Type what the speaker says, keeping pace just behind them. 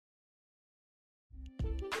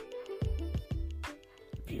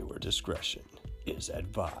discretion is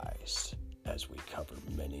advised as we cover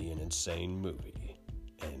many an insane movie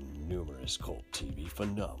and numerous cult TV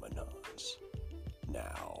phenomenons.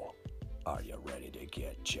 Now, are you ready to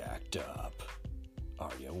get jacked up?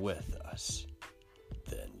 Are you with us?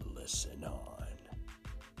 Then listen on.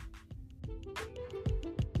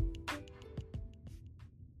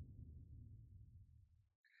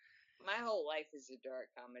 My whole life is a dark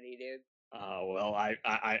comedy, dude. Well,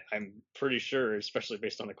 I'm pretty sure, especially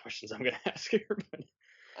based on the questions I'm going to ask here. But,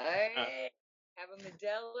 I have a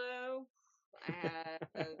Modelo. I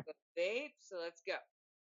have a vape, so let's go.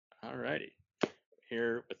 Alrighty.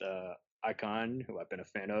 Here with a icon who I've been a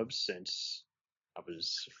fan of since I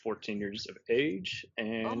was 14 years of age.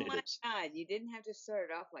 And oh my God, you didn't have to start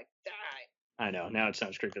it off like that. I know, now it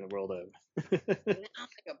sounds creepy in the world of... Now I'm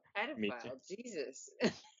like a pedophile. Jesus.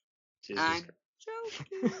 I'm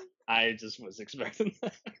joking. I just was expecting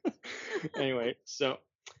that. Anyway, so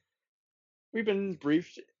we've been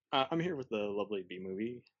briefed. I'm here with the lovely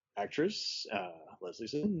B-movie actress, Lezley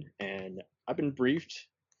Zen, and I've been briefed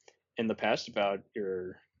in the past about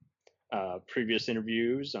your previous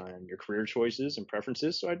interviews on your career choices and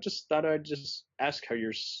preferences. So I just thought I'd just ask how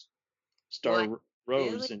your star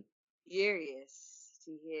rose. Really and curious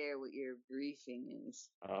to hear what your briefing is.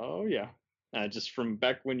 Oh yeah, just from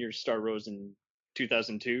back when your star rose in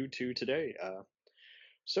 2002 to today.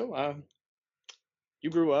 So you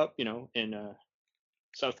grew up, in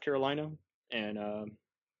South Carolina, and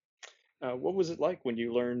what was it like when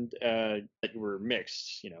you learned that you were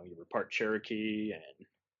mixed? You were part Cherokee and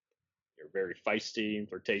you're very feisty and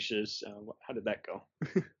flirtatious. How did that go?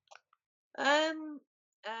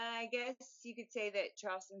 I guess you could say that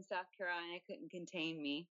Charleston, South Carolina couldn't contain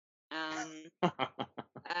me.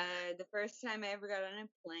 The first time I ever got on a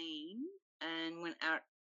plane and went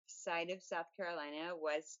outside of South Carolina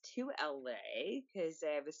was to LA because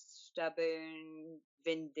I have a stubborn,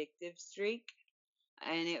 vindictive streak,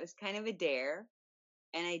 and it was kind of a dare.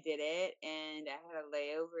 And I did it, and I had a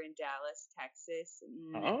layover in Dallas, Texas.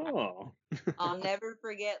 And Oh. I'll never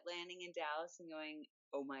forget landing in Dallas and going,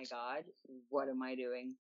 oh my God, what am I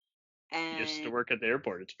doing? And you used to work at the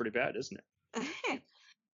airport. It's pretty bad, isn't it?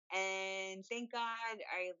 And thank God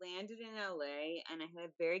I landed in LA, and I had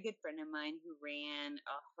a very good friend of mine who ran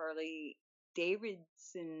a Harley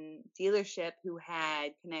Davidson dealership who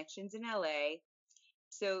had connections in LA.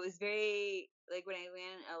 So it was very, like, when I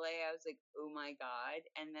landed in LA, I was like, oh my God.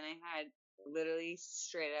 And then I had literally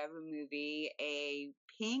straight out of a movie, a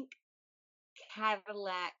pink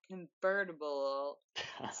Cadillac convertible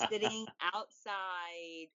sitting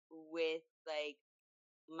outside with, like,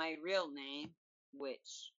 my real name,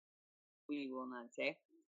 which we will not say.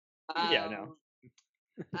 Yeah, no.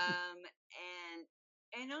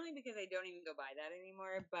 And only because I don't even go by that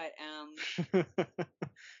anymore, but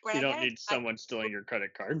you don't need someone stealing your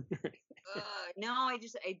credit card. No, I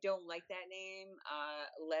don't like that name.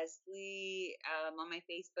 Leslie, on my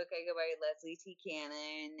Facebook I go by Leslie T.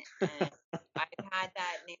 Cannon, and I've had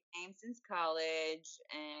that name since college,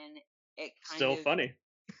 and it Still funny.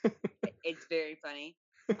 It's very funny.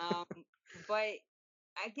 But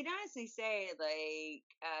I can honestly say, like,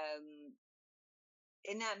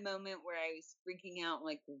 in that moment where I was freaking out,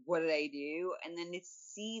 like, what did I do? And then to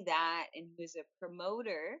see that, and he was a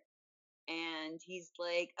promoter, and he's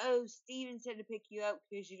like, oh, Steven said to pick you up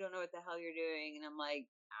because you don't know what the hell you're doing. And I'm like,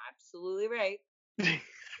 absolutely right.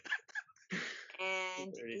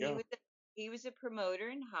 And he was a promoter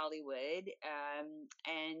in Hollywood,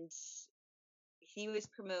 and he was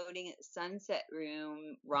promoting Sunset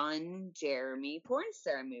Room, Ron Jeremy porn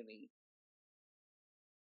star movie.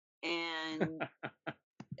 And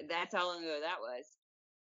that's how long ago that was.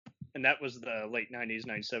 And that was the late 90s,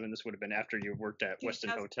 97. This would have been after you worked at Westin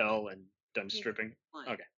Hotel and done stripping.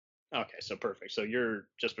 Okay, so perfect. So you're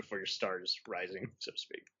just before your stars rising, so to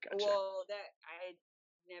speak. Gotcha. Well, that I had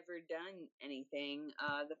never done anything.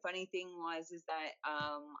 The funny thing is that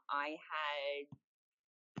I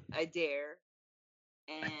had a dare,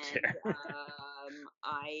 and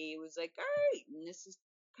I was like, all right, and this is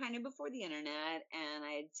kind of before the internet, and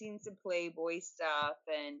I had seen some Playboy stuff,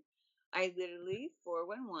 and I literally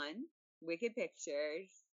 411 Wicked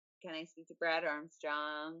Pictures. Can I speak to Brad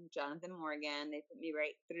Armstrong, Jonathan Morgan? They put me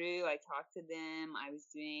right through. I talked to them. I was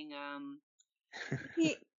doing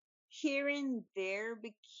here and there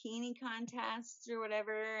bikini contests or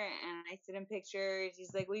whatever, and I sent him pictures.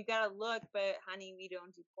 He's like, well, you gotta look, but honey, we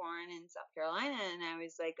don't do porn in South Carolina. And I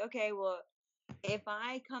was like, okay, well, if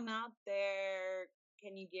I come out there,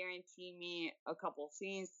 can you guarantee me a couple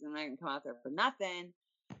scenes and I can come out there for nothing?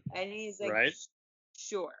 And he's like, right.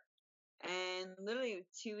 Sure. And literally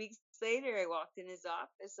 2 weeks later, I walked in his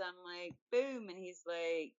office. I'm like, boom, and he's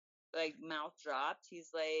like mouth dropped.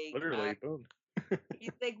 Literally, boom.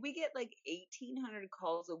 He's like, we get like 1,800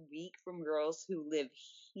 calls a week from girls who live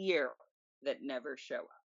here that never show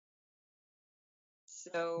up.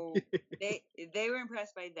 So they were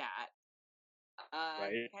impressed by that.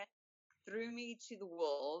 Right. Kind of threw me to the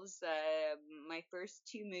wolves. My first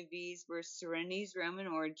two movies were Serenity's Roman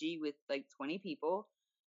Orgy with like 20 people,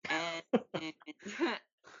 and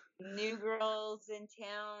New Girls in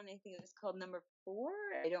Town. I think it was called number 4.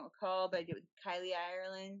 I don't recall, but I did it with Kylie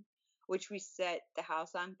Ireland, which we set the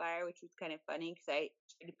house on fire, which was kind of funny because I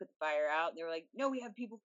tried to put the fire out. And they were like, "No, we have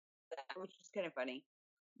people," for that, which was kind of funny.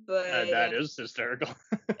 But That is hysterical.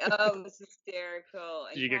 oh, it was hysterical.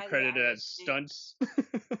 Did And you get Kylie credited Ireland. as stunts?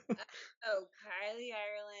 Oh, Kylie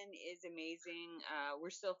Ireland is amazing. We're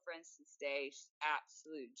still friends to this day. She's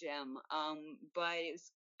absolute gem. But it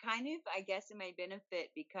was kind of, I guess, in my benefit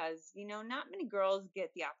because not many girls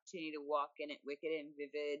get the opportunity to walk in at Wicked and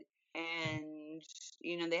Vivid, and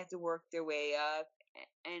they have to work their way up.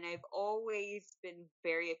 And I've always been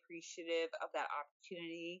very appreciative of that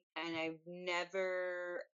opportunity, and I've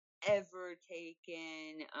never ever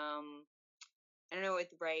taken I don't know what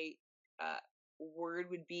the right uh, word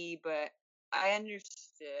would be, but I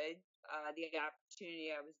understood the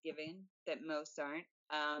opportunity I was given that most aren't,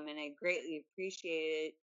 and I greatly appreciate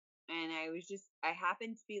it. And I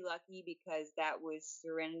happened to be lucky because that was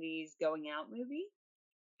Serenity's going out movie,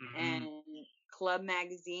 Hmm. and Club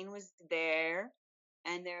Magazine was there,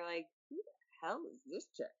 and they're like, "Who the hell is this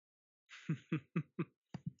chick?"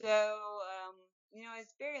 So, I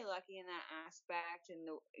was very lucky in that aspect, and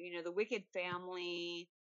the Wicked family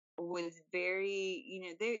was very,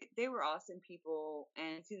 they were awesome people,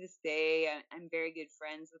 and to this day, I'm very good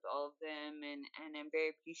friends with all of them, and I'm very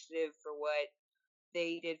appreciative for what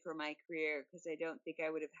they did for my career because I don't think I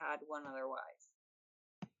would have had one otherwise.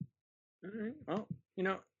 All right. Well,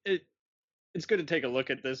 it's good to take a look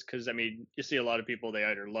at this because I mean, you see a lot of people they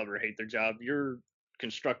either love or hate their job. You're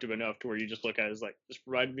constructive enough to where you just look at it as like, this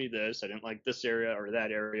provided me this. I didn't like this area or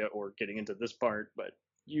that area or getting into this part, but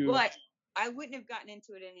Well, you I wouldn't have gotten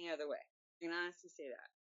into it any other way. I can honestly say that.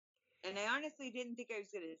 And I honestly didn't think I was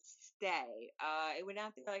gonna stay. I went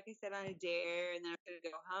out there, like I said, on a dare, and then I was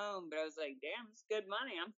gonna go home. But I was like, "Damn, it's good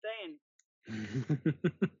money. I'm staying."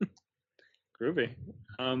 groovy.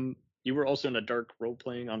 You were also in a dark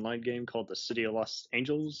role-playing online game called The City of Los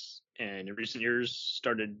Angeles, and in recent years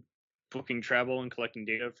started booking travel and collecting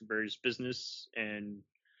data for various business and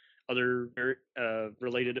other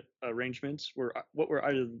related arrangements. What were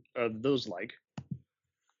either of those like?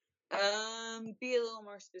 Be a little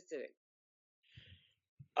more specific.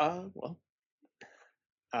 Well,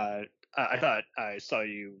 uh, I thought I saw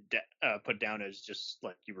you put down as just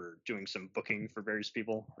like you were doing some booking for various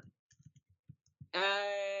people.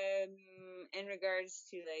 In regards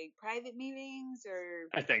to like private meetings or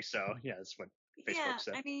I think so. Yeah, that's what yeah, Facebook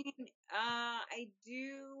said. I mean, I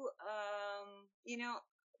do.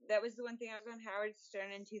 That was the one thing I was on Howard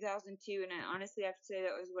Stern in 2002, and I honestly have to say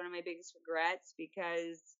that was one of my biggest regrets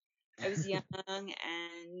because I was young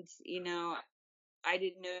and I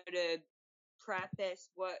didn't know to preface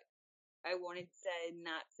what I wanted said,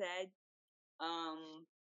 not said. Um,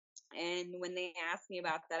 and when they asked me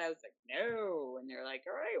about that, I was like, no. And they're like,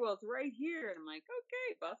 all right, well, it's right here. And I'm like,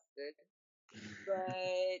 okay, busted.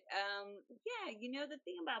 But yeah, the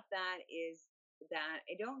thing about that is that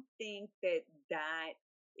I don't think that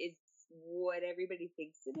is what everybody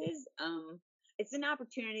thinks it is. It's an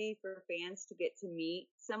opportunity for fans to get to meet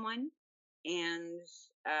someone, and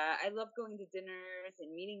I love going to dinners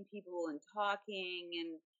and meeting people and talking.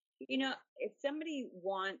 And if somebody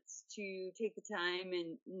wants to take the time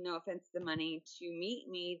and no offense the money to meet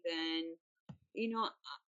me, then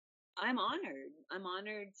I'm honored. I'm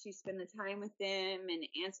honored to spend the time with them and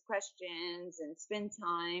answer questions and spend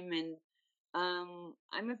time. And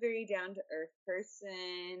I'm a very down to earth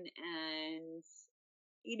person, and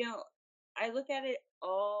I look at it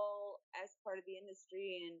all as part of the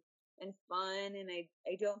industry and fun. And I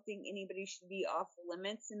don't think anybody should be off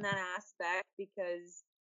limits in that aspect because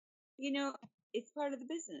it's part of the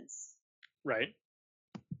business. Right.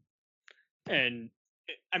 And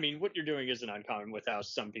I mean, what you're doing isn't uncommon with how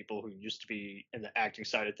some people who used to be in the acting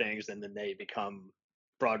side of things and then they become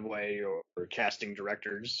Broadway or casting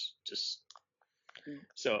directors. Just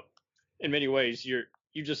so, in many ways, you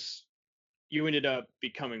ended up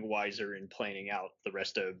becoming wiser and planning out the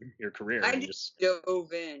rest of your career I and just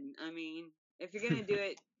dove in. I mean, if you're gonna do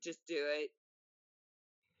it, just do it.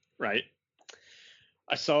 right.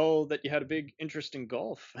 I saw that you had a big interest in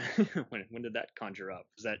golf. When did that conjure up?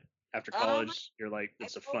 Was that After Um, college, you're like, I've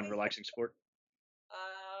it's a fun, always relaxing sport.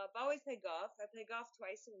 I've always played golf. I play golf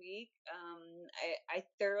twice a week. I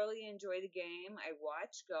thoroughly enjoy the game. I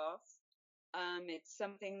watch golf. It's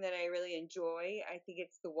something that I really enjoy. I think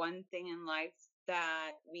it's the one thing in life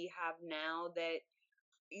that we have now that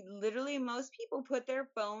literally most people put their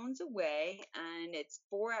phones away, and it's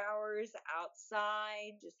 4 hours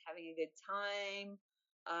outside just having a good time,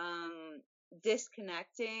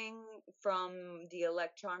 disconnecting from the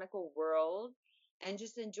electronical world and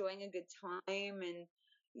just enjoying a good time. And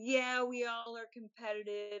yeah, we all are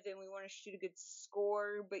competitive and we want to shoot a good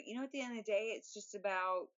score, but at the end of the day, it's just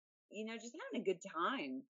about just having a good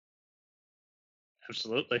time.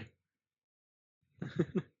 Absolutely.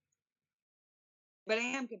 But I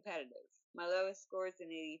am competitive. My lowest score is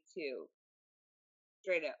an 82,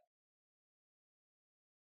 straight up.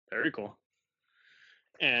 Very cool.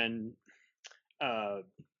 And uh,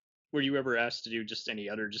 were you ever asked to do just any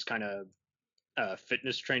other, just kind of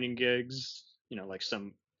fitness training gigs? Like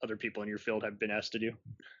some other people in your field have been asked to do.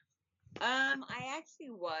 I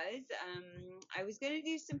actually was. I was gonna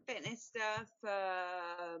do some fitness stuff,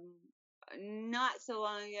 not so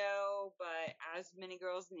long ago, but as many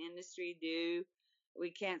girls in the industry do, we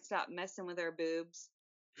can't stop messing with our boobs.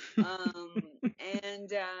 Um, and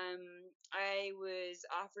I was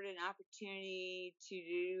offered an opportunity to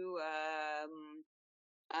do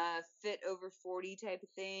fit over 40 type of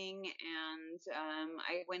thing, and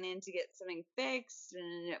I went in to get something fixed and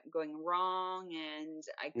ended up going wrong, and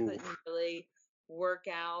I couldn't Oof. really work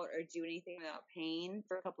out or do anything without pain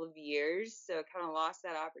for a couple of years, so I kind of lost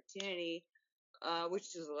that opportunity,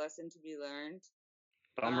 which is a lesson to be learned.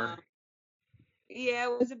 um, Bummer. yeah,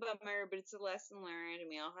 it was a bummer, but it's a lesson learned and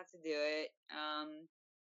we all have to do it.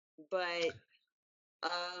 But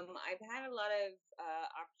I've had a lot of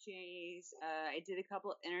opportunities. I did a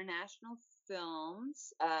couple international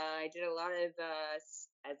films. I did a lot of,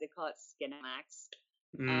 as they call it, Skinemax,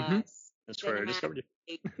 Mm-hmm. uh, That's where I Cinemax, discovered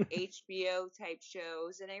you. HBO type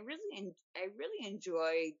shows, and I really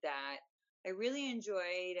enjoyed that. I really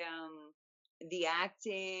enjoyed the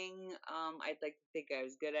acting. I'd like to think I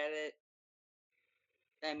was good at it.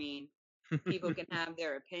 I mean, people can have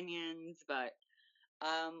their opinions, but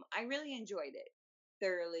I really enjoyed it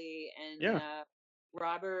thoroughly, and Yeah,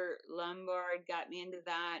 Robert Lombard got me into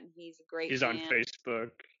that, and he's a great he's on man,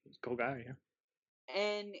 Facebook. He's a cool guy. Yeah.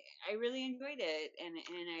 and I really enjoyed it, and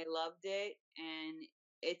I loved it, and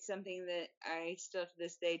it's something that I still to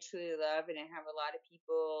this day truly love, and I have a lot of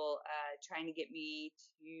people trying to get me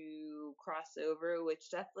to cross over, which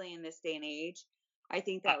definitely in this day and age, I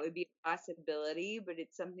think Uh, that would be a possibility, but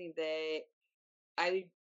it's something that I would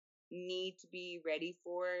need to be ready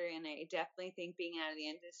for. And I definitely think being out of the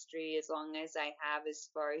industry, as long as I have, as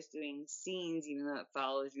far as doing scenes, even though it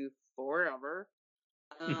follows you forever,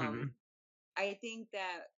 um, mm-hmm. I think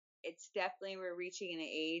that it's definitely we're reaching an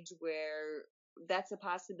age where that's a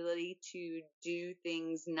possibility to do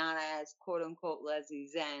things not as quote unquote Leslie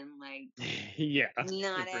Zen, like Yeah, not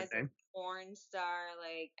different as a name. porn star,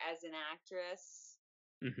 like as an actress.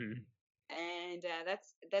 Mm-hmm. And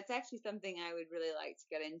that's actually something I would really like to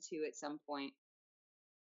get into at some point.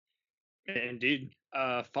 Indeed.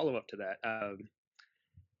 Follow up to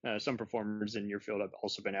that. Some performers in your field have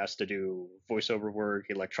also been asked to do voiceover work,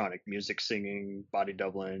 electronic music singing, body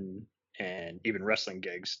doubling, and even wrestling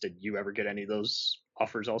gigs. Did you ever get any of those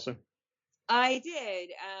offers also? I did.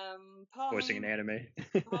 Voicing an anime?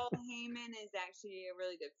 Paul Heyman is actually a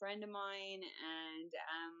really good friend of mine, and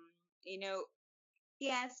you know, he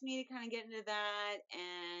asked me to kind of get into that,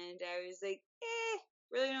 and I was like,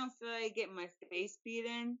 really don't feel like getting my face beat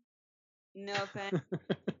in. No offense.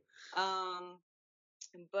 Um,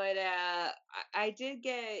 but I did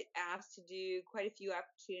get asked to do quite a few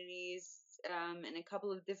opportunities in a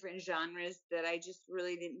couple of different genres that I just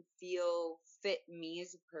really didn't feel fit me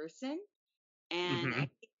as a person. And I Hmm.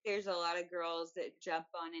 think there's a lot of girls that jump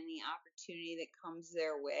on any opportunity that comes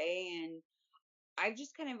their way. And I've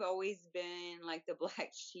just kind of always been like the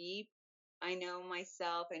black sheep. I know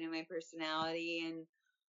myself, I know my personality, and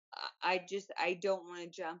I don't want to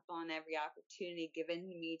jump on every opportunity given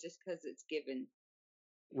to me just because it's given.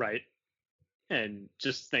 Right. And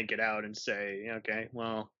just think it out and say, okay,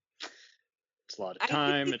 well, it's a lot of I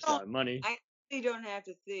time, really it's a don't. lot of money. I really don't have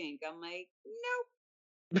to think. I'm like,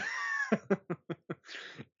 nope.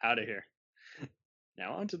 Out of here.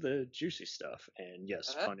 Now onto the juicy stuff. And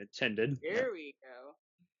yes, Uh, pun intended. Yeah, here we go.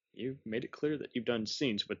 you've made it clear that you've done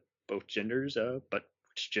scenes with both genders, but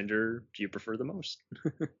which gender do you prefer the most?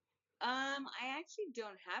 I actually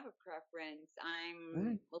don't have a preference. All I'm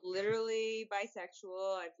right. literally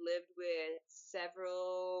bisexual. I've lived with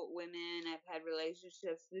several women. I've had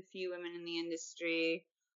relationships with a few women in the industry.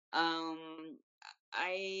 Um,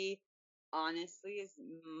 I honestly, as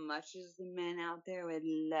much as the men out there would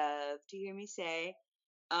love to hear me say,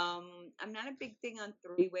 I'm not a big thing on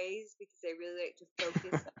three ways because I really like to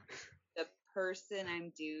focus on the person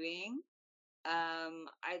I'm doing.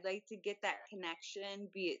 I'd like to get that connection,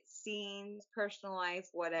 be it scenes, personal life,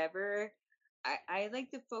 whatever. I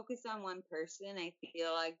like to focus on one person. I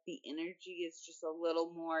feel like the energy is just a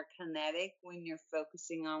little more kinetic when you're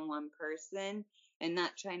focusing on one person and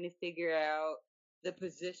not trying to figure out the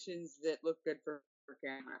positions that look good for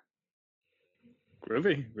camera.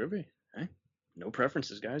 Groovy, groovy. Hey, no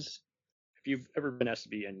preferences, guys. Have you ever been asked to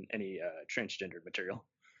be in any transgender material?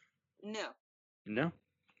 No, No.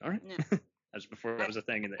 All right. no. As before that I, was a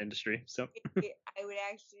thing in the industry. So, I would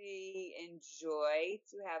actually enjoy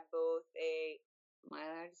to have both a, am I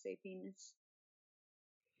allowed to say penis?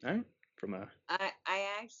 all right. From a I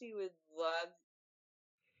actually would love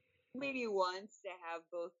maybe once to have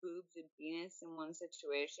both boobs and penis in one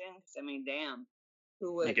situation. 'Cause, I mean, damn, who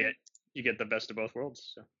you get wouldn't? you get the best of both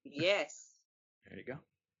worlds. So Yes, there you go.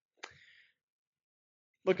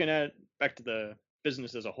 Looking at back to the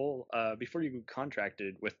business as a whole, before you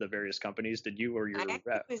contracted with the various companies, did you or I your actually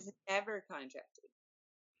rep was never contracted.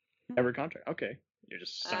 ever contract? Okay, you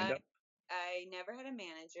just signed I up. I never had a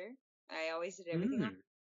manager. I always did everything on.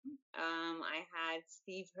 Mm. I had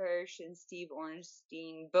Steve Hirsch and Steve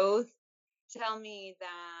Ornstein both tell me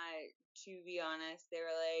that, to be honest, they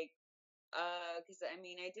were like, because I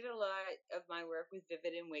mean, I did a lot of my work with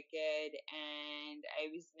Vivid and Wicked, and I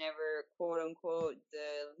was never quote unquote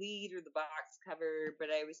the lead or the box cover, but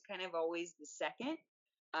I was kind of always the second.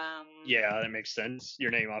 Um, Yeah, that makes sense. Your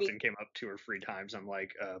name be- often came up 2 or 3 times. I'm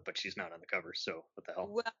like, but she's not on the cover, so what the hell?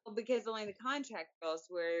 well, because only the contract girls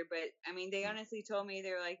were, but I mean, they Mm. honestly told me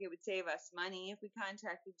they were like, it would save us money if we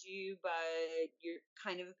contacted you, but you're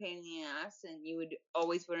kind of a pain in the ass, and you would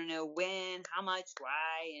always want to know when, how much,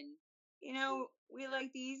 why, and we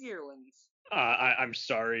like the easier ones. I'm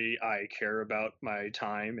sorry. I care about my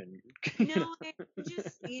time and No, I'm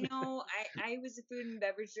just, I was a food and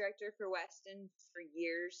beverage director for Weston for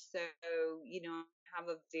years, so have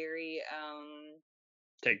a very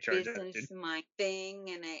take charge of it, business dude. mind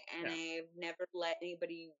thing, and Yeah. I've never let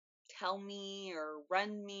anybody tell me or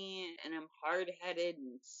run me, and I'm hard headed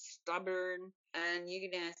and stubborn, and you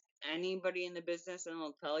can ask anybody in the business and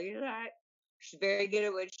they'll tell you that. She's very good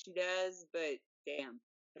at what she does, but damn.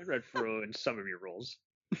 I read through in some of your roles,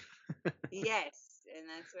 Yes, and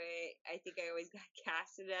that's why I think I always got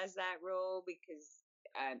casted as that role because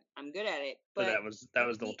I'm good at it. but But that when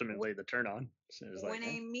was we ultimately the turn on. So it was like, when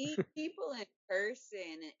eh. I meet people in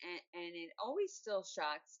person, and it always still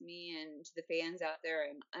shocks me, and to the fans out there,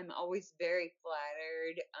 I'm always very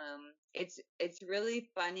flattered. It's really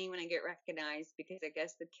funny when I get recognized because I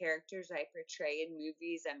guess the characters I portray in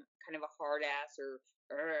movies, I'm kind of a hard ass or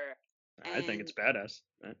I think and it's badass.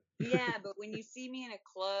 yeah, but when you see me in a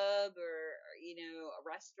club or a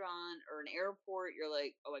restaurant or an airport, you're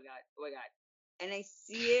like, oh my god, oh my god. And I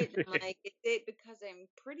see it, and I'm like, is it because I'm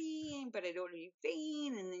pretty, but I don't want to be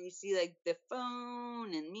vain? And then you see like the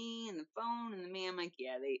phone and me and the phone and the man. I'm like,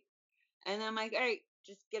 yeah, they. And then I'm like, all right,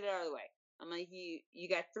 just get it out of the way. I'm like, you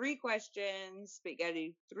got 3 questions, but you got to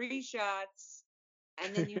do 3 shots,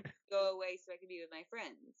 and then you have to go away so I can be with my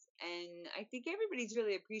friends. And I think everybody's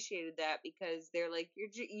really appreciated that because they're like,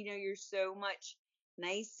 you're so much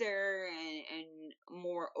nicer and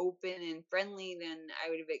more open and friendly than I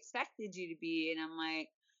would have expected you to be. And I'm like,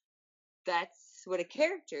 that's what a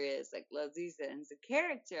character is. Like Lezley Zen's a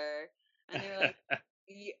character, and they're like,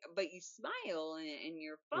 but you smile and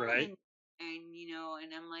you're Right. fun,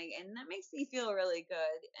 and I'm like, and that makes me feel really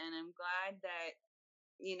good. And I'm glad that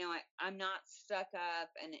I'm not stuck up.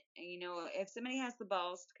 And, if somebody has the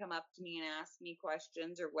balls to come up to me and ask me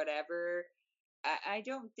questions or whatever, I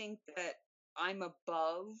don't think that I'm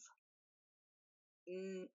above.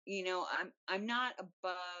 I'm not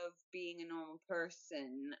above being a normal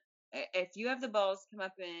person. If you have the balls to come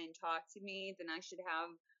up and talk to me, then I should have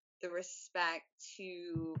the respect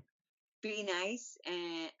to be nice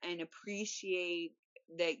and appreciate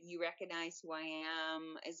that you recognize who I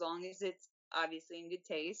am, as long as it's obviously in good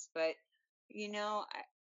taste. But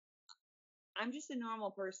I'm just a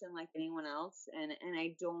normal person like anyone else, and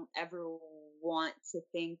I don't ever want to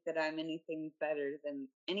think that I'm anything better than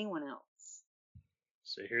anyone else.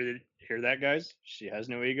 So hear that, guys. She has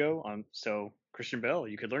no ego. So Christian Bale,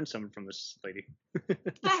 you could learn something from this lady.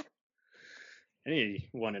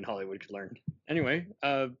 Anyone in Hollywood could learn. Anyway,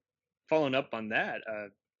 following up on that,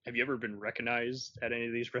 have you ever been recognized at any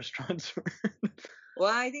of these restaurants?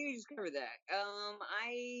 Well, I think we just covered that.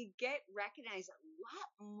 I get recognized a lot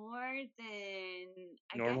more than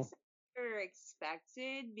I guess Normal? I ever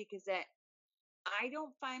expected because I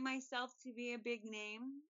don't find myself to be a big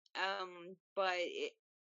name. But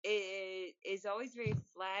it is always very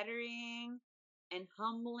flattering and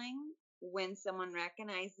humbling when someone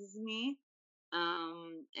recognizes me.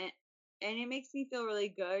 And it makes me feel really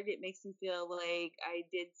good. It makes me feel like I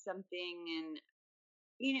did something, and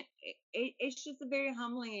it's just a very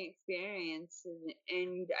humbling experience,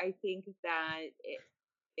 and I think that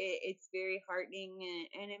it's very heartening,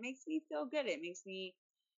 and it makes me feel good. It makes me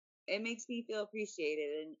feel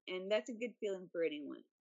appreciated, and that's a good feeling for anyone.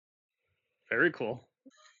 Very cool.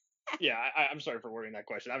 Yeah, I'm sorry for wording that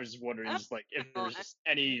question. I was just wondering, Oh, just like if there no, was just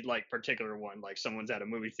any like particular one, like someone's at a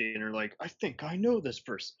movie theater, like I think I know this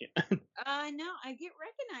person. no, I get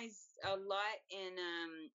recognized a lot in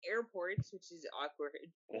airports, which is awkward.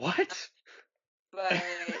 Uh, What? but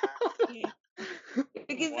you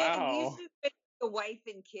because they Wow. usually with the wife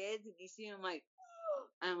and kids, and you see them like,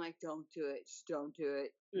 I'm like, don't do it, just don't do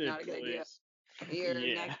it. Not a good idea. Please. Your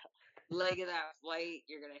Yeah. next leg of that flight,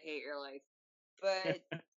 you're gonna hate your life. But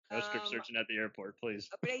No strip um, searching at the airport, please.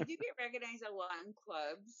 but I do get recognized a lot in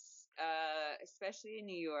clubs, especially in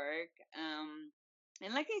New York.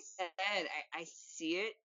 And like I said, I see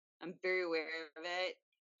it. I'm very aware of it,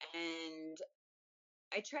 and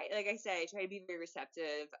I try. Like I said, I try to be very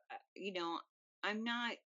receptive. I'm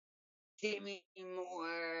not dimming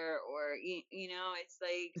more, or it's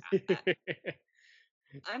like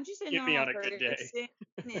I'm just a Get me normal on a good day. person,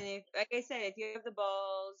 and if, like I said, if you have the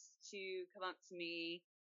balls to come up to me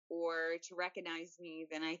or to recognize me,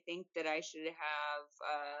 then I think that I should have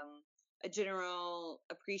a general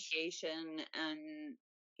appreciation and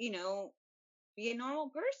you know be a normal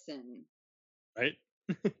person. Right?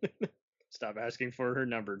 Stop asking for her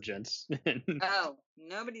number, gents. Oh,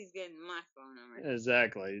 nobody's getting my phone number.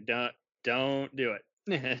 Exactly. Don't do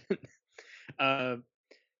it. uh,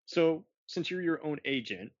 so since you're your own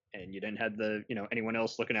agent and you didn't have the anyone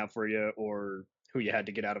else looking out for you or who you had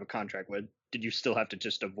to get out of a contract with, did you still have to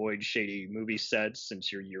just avoid shady movie sets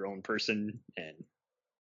since you're your own person? And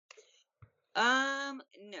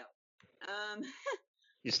No. Um,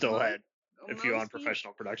 you still most had a few most people.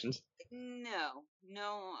 unprofessional productions? No,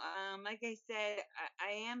 no. Like I said,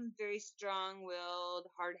 I am very strong-willed,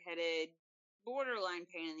 hard-headed, borderline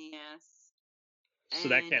pain in the ass. So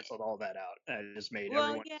that And canceled all that out. It just made well,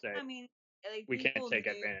 everyone yeah, say I mean, like we can't people take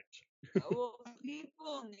knew. advantage. Well,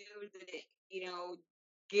 people knew that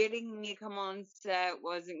getting me to come on set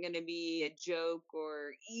wasn't going to be a joke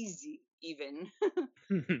or easy, even.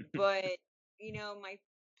 But my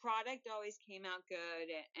product always came out good,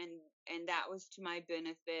 and that was to my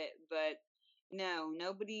benefit. But no,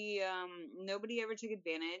 nobody ever took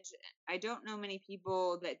advantage. I don't know many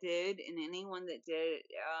people that did, and anyone that did,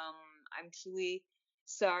 I'm truly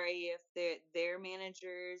sorry if their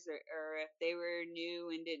managers, or if they were new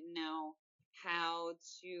and didn't know how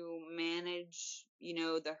to manage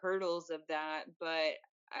the hurdles of that. But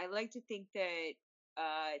I like to think that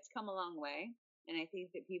it's come a long way, and I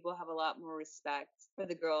think that people have a lot more respect for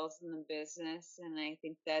the girls in the business, and I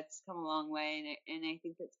think that's come a long way, and I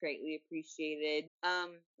think that's greatly appreciated.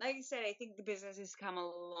 Like I said, I think the business has come a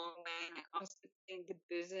long way, and I also think the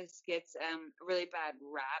business gets a really bad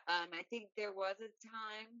rap. I think there was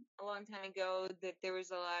a long time ago, that there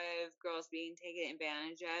was a lot of girls being taken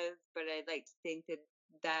advantage of, but I'd like to think that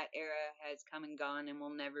that era has come and gone and will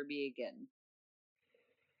never be again.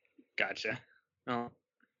 Gotcha. Well,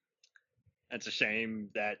 that's a shame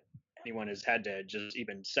that anyone has had to just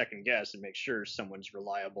even second guess and make sure someone's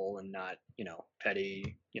reliable and not,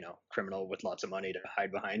 petty, criminal with lots of money to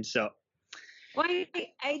hide behind. So, Well,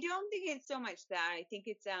 I don't think it's so much that. I think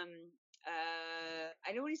it's I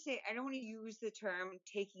don't want to use the term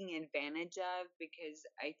taking advantage of, because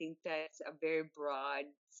I think that's a very broad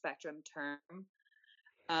spectrum term.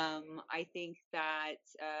 I think that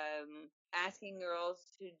asking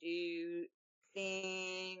girls to do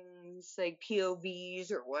things like POVs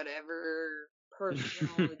or whatever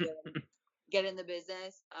personal to get in the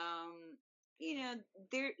business. You know,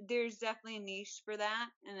 there's definitely a niche for that,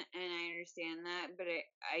 and I understand that, but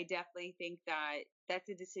I definitely think that that's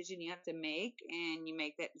a decision you have to make, and you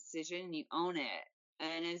make that decision and you own it.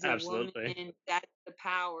 And as a woman, absolutely. that's the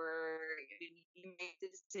power. You make the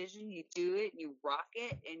decision, you do it, you rock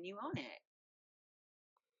it, and you own it.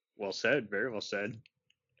 Well said. Very well said.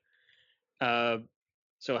 Uh,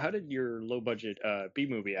 So how did your low budget B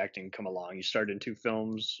movie acting come along? You started in two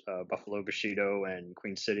films, Buffalo Bushido and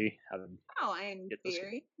Queen City. How did you Oh, I'm get those two?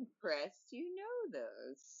 very impressed. You know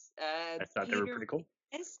those. I thought they were Peter pretty cool.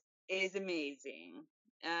 is amazing.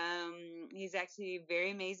 He's actually a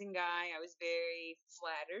very amazing guy. I was very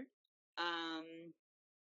flattered. Um,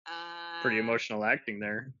 Pretty uh, emotional acting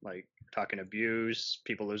there, like talking abuse,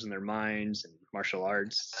 people losing their minds, and martial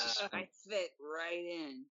arts. It's just I fun. fit right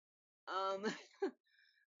in. Um,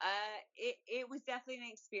 it was definitely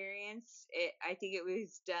an experience. I think it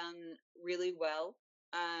was done really well.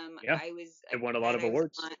 Yeah, I was it won a lot again, of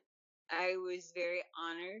awards. I was very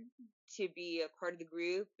honored to be a part of the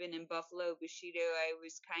group. And in Buffalo Bushido, I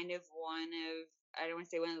was kind of one of, I don't want to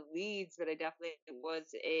say one of the leads, but I definitely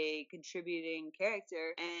was a contributing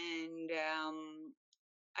character. And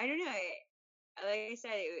I don't know. Like I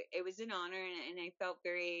said, it was an honor, and I felt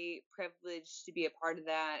very privileged to be a part of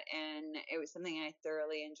that. And it was something I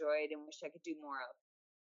thoroughly enjoyed and wish I could do more of.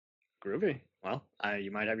 Groovy. Well,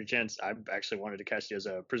 you might have your chance. I actually wanted to cast you as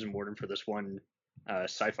a prison warden for this one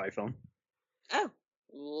sci-fi film. Oh,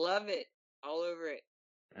 love it. All over it.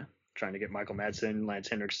 Yeah, trying to get Michael Madsen, Lance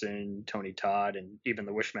Henriksen, Tony Todd, and even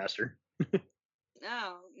the Wishmaster.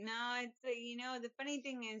 No, no, it's the funny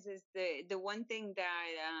thing is the one thing that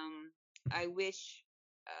I wish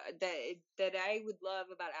that I would love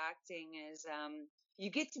about acting is you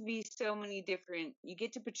get to be so many different, you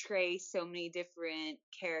get to portray so many different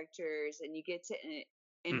characters, and you get to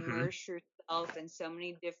Hmm. immerse yourself in so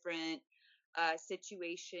many different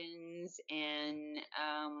situations, and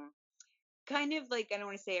kind of like, I don't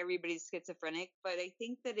want to say everybody's schizophrenic, but I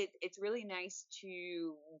think that it's really nice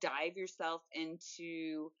to dive yourself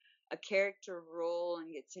into a character role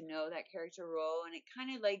and get to know that character role, and it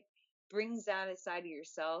kind of like brings out a side of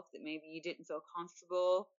yourself that maybe you didn't feel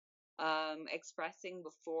comfortable expressing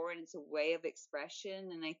before, and it's a way of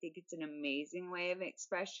expression, and I think it's an amazing way of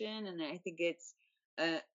expression, and I think it's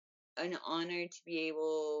a, an honor to be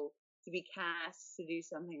able to be cast to do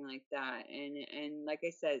something like that. And like I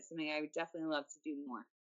said, it's something I would definitely love to do more.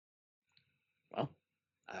 Well,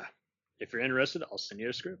 uh, if you're interested, I'll send you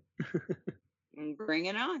a script. Bring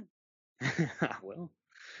it on. I will.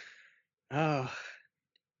 Oh,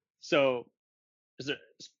 so is there,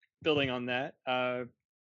 building on that,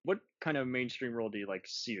 what kind of mainstream role do you like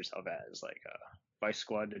see yourself as? Like a vice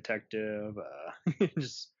squad detective,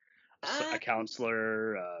 just a Um,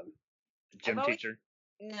 counselor, a I've gym always teacher?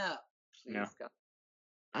 no, No. please go.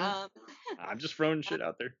 Oh, Um, I'm just throwing shit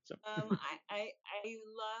out there. So. I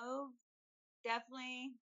love,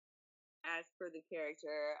 definitely, as per the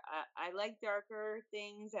character. I like darker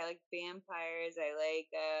things. I like vampires. I like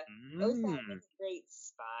always thought I Mm. was a great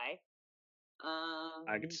spy.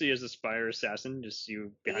 I could Um, see as a spy or assassin, just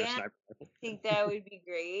you behind a yeah, sniper rifle. think that would be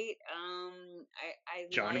great. I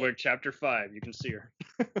John like, Wick Chapter 5, you can see her.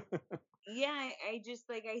 yeah, I just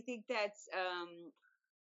like, I think that's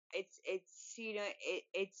it's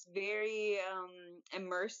it's very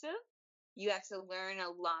immersive. You have to learn a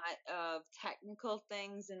lot of technical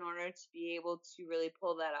things in order to be able to really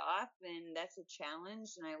pull that off, and that's a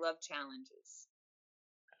challenge, and I love challenges.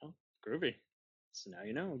 Well, groovy. So now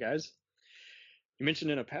you know, guys. You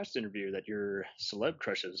mentioned in a past interview that your celeb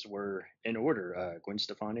crushes were in order: Gwen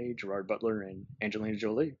Stefani, Gerard Butler, and Angelina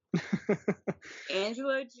Jolie.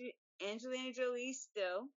 Angela Angelina Jolie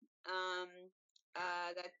still. Um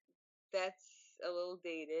that that's a little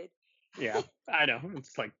dated. Yeah, I know.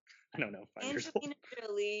 It's like, I don't know, 5 years old. Angelina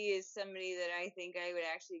Jolie is somebody that I think I would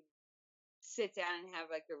actually sit down and have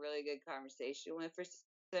like a really good conversation with for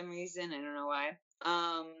some reason. I don't know why.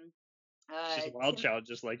 She's a wild Tim, child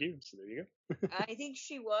just like you. So there you go. I think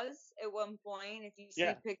she was at one point. If you see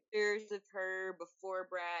Yeah. pictures of her before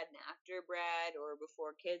Brad and after Brad, or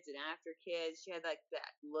before kids and after kids, she had like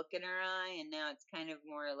that look in her eye, and now it's kind of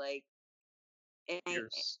more like. And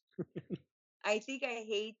Years. I think I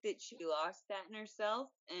hate that she lost that in herself,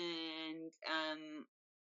 and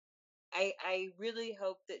I really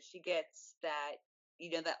hope that she gets that,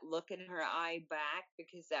 that look in her eye back,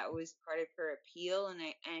 because that was part of her appeal, and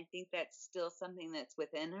I think that's still something that's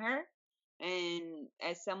within her. And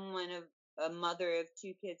as someone of a mother of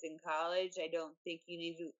two kids in college, I don't think you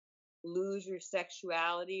need to lose your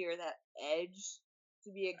sexuality or that edge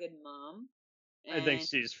to be a good mom. I think And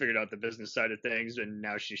she's figured out the business side of things, and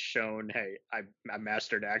now she's shown, hey, I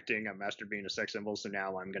mastered acting, I mastered being a sex symbol, so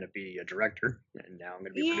now I'm going to be a director, and now I'm going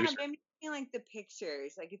to be a yeah, producer. but I'm thinking like the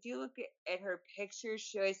pictures. Like if you look at her pictures,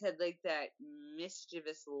 she always had like that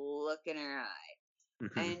mischievous look in her eye.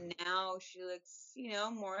 Hmm. And now she looks,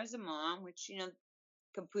 more as a mom, which,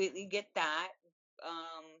 completely get that.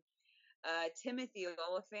 Timothy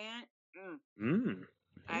Oliphant. Mm. Mm.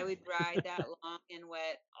 I would ride that long and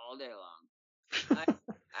wet all day long. I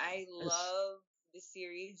I Yes. love the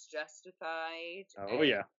series Justified. Oh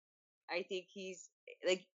yeah. I think he's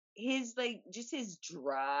like his like just his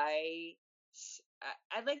dry.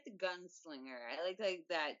 I like the gunslinger. I like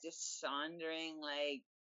that just sauntering like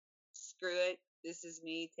screw it. This is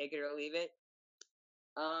me. Take it or leave it.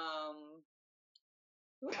 Um,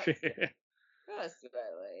 who else? Who else do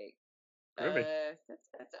I like? Groovy.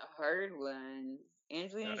 That's a hard one.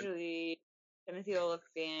 Angelina Uh, Jolie, Timothy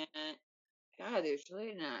Olyphant. God, there's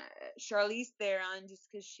really not Charlize Theron, just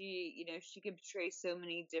because she can portray so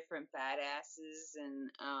many different badasses,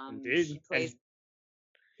 and Indeed, and she plays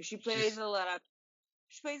she's a lot of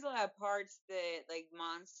she plays a lot of parts that like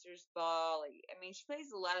Monsters Ball. Like, I mean, she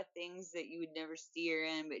plays a lot of things that you would never see her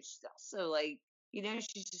in, but she's also like,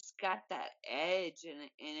 she's just got that edge, and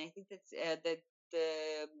I think that's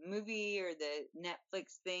the movie or the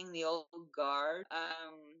Netflix thing, The Old Guard.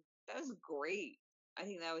 That was great. I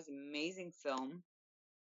think that was an amazing film.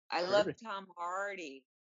 I love groovy. Tom Hardy.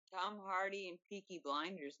 Tom Hardy and Peaky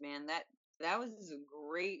Blinders, man. That was a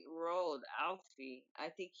great role, Alfie. I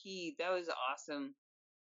think that was awesome.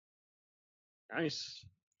 Nice.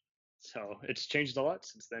 So it's changed a lot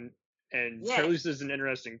since then. And Yes. Charlize is an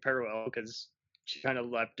interesting parallel because she kind of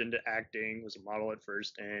leapt into acting, was a model at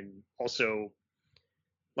first, and also,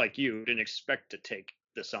 like you, didn't expect to take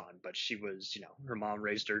this on, but she was, her mom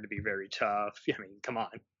raised her to be very tough. I mean, come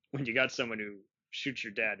on. When you got someone who shoots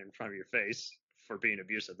your dad in front of your face for being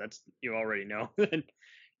abusive, that's, you already know, then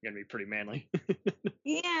you're going to be pretty manly.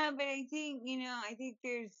 Yeah, but I think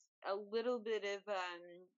there's a little bit of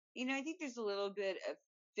I think there's a little bit of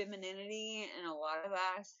femininity in a lot of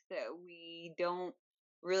us that we don't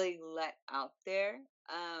really let out there.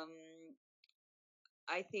 Um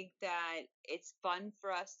I think that it's fun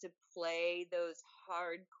for us to play those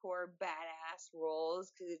hardcore badass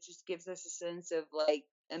roles because it just gives us a sense of like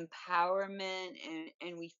empowerment,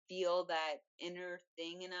 and we feel that inner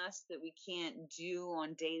thing in us that we can't do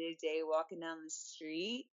on day to day walking down the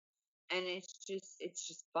street, and it's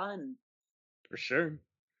just fun. For sure.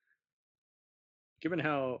 Given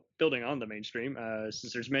how building on the mainstream,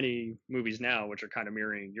 since there's many movies now which are kind of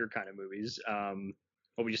mirroring your kind of movies,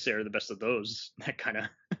 what would you say are the best of those? That kind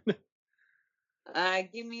of,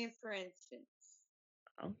 Give me a for instance.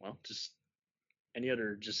 oh, well, just any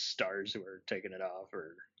other just stars who are taking it off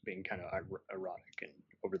or being kind of erotic and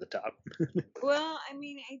over the top. Well, I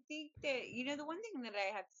mean, I think that the one thing that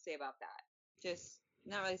I have to say about that, just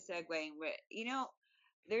not really segueing, but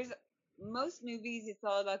there's most movies. It's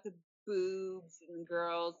all about the boobs and the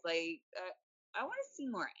girls. Like, I want to see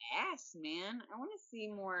more ass, man. I want to see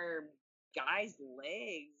more guys'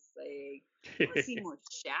 legs. Like, I want to see more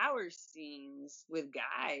shower scenes with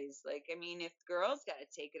guys. Like, I mean, if girls got to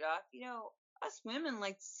take it off, us women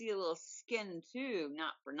like to see a little skin too.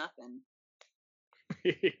 Not for nothing.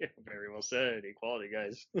 Very well said. Equality,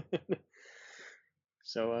 guys.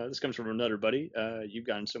 So this comes from another buddy. You've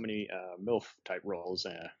gotten so many MILF type roles.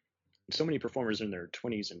 So many performers in their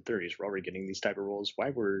 20s and 30s were already getting these type of roles. Why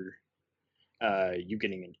were you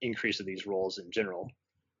getting an increase of these roles in general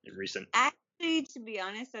in recent? Actually, to be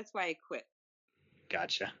honest, that's why I quit.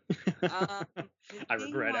 Gotcha. The I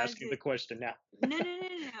thing regret was asking the that question now. no.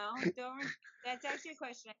 Don't. That's actually a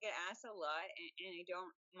question I get asked a lot, and I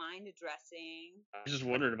don't mind addressing. I was just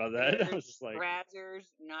wondering about that. I Brazzers, was just like, Brazzers,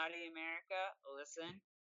 naughty America. Listen,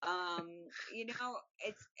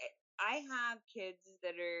 I have kids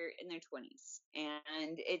that are in their 20s,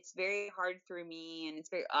 and it's very hard for me, and it's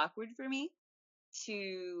very awkward for me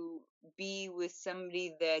to be with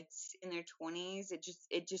somebody that's in their 20s.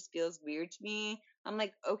 It just feels weird to me. I'm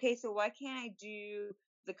like, okay, so why can't I do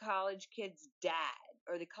the college kid's dad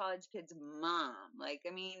or the college kid's mom? Like,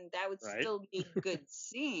 I mean, that would right? still be a good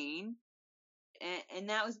scene. And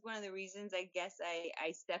that was one of the reasons I guess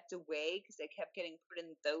I stepped away, because I kept getting put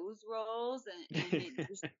in those roles, and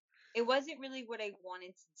it wasn't really what I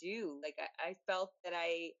wanted to do. Like, I felt that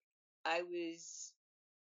I was,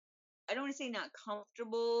 I don't want to say not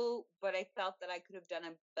comfortable, but I felt that I could have done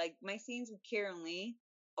like my scenes with Kieran Lee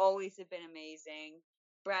always have been amazing.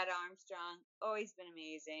 Brad Armstrong always been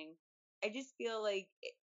amazing. I just feel like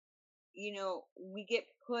we get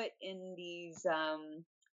put in these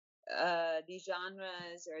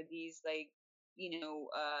genres or these like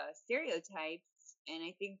stereotypes, and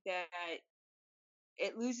I think that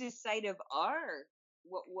it loses sight of our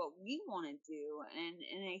what we want to do,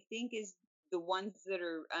 and I think is the ones that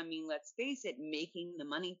are, I mean, let's face it, making the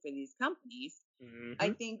money for these companies. I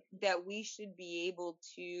Hmm. think that we should be able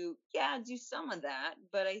to, yeah, do some of that,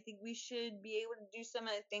 but I think we should be able to do some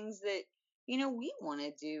of the things that we want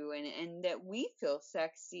to do, and that we feel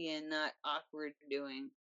sexy and not awkward doing.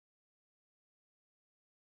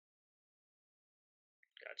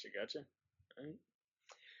 Gotcha. All right.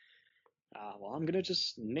 Well, I'm gonna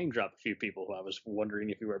just name drop a few people who I was wondering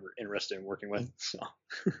if you were ever interested in working with. So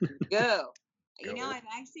Go. go. I'm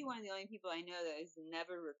actually one of the only people I know that has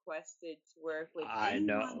never requested to work with I anyone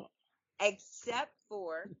know. except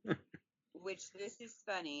for, which this is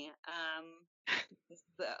funny. This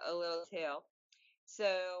is a little tale.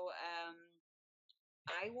 So,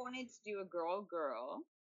 I wanted to do a girl.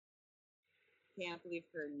 Can't believe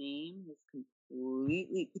her name is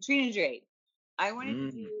completely Katrina Jade. I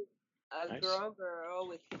wanted to do a Nice. girl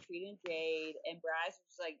with Katrina Jade, and Braz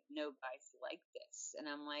was like, "No guys like this," and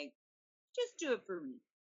I'm like, "Just do it for me."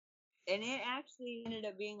 And it actually ended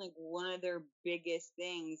up being like one of their biggest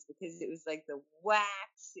things because it was like the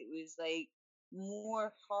wax. It was like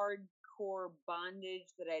more hardcore bondage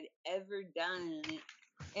that I'd ever done. And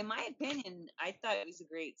in my opinion, I thought it was a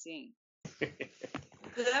great scene. So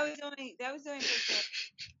that was the only person I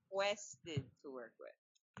requested to work with.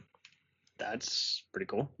 That's pretty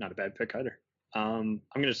cool. Not a bad pick either. I'm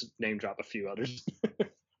gonna just name drop a few others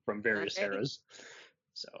from various Okay. eras.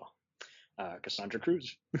 So, Cassandra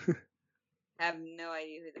Cruz. I have no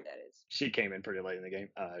idea who that is. She came in pretty late in the game.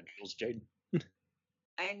 Jules Jade.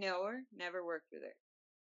 I know her, never worked with her.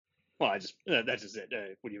 Well, that's just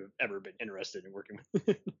it. Would you have ever been interested in working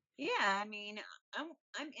with? Yeah, I mean,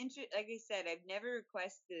 I'm interested. Like I said, I've never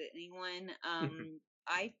requested anyone.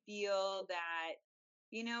 I feel that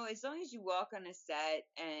as long as you walk on a set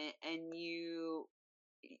and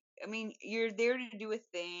I mean, you're there to do a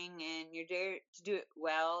thing and you're there to do it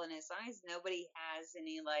well, and as long as nobody has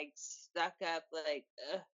any like stuck up like,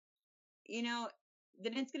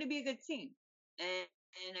 then it's gonna be a good scene. And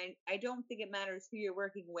I don't think it matters who you're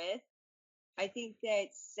working with. I think that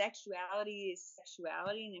sexuality is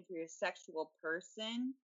sexuality, and if you're a sexual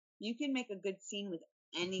person, you can make a good scene with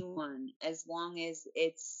anyone as long as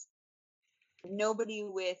it's nobody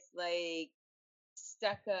with like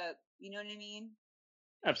stuck up. You know what I mean?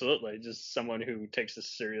 Absolutely, just someone who takes this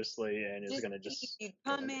seriously and is Just gonna just you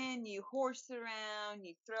go come with it. in, you horse around,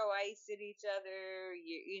 you throw ice at each other,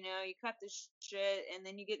 you cut the shit, and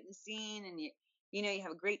then you get in the scene, and you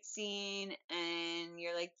have a great scene, and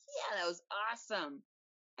you're like, yeah, that was awesome.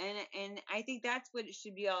 And I think that's what it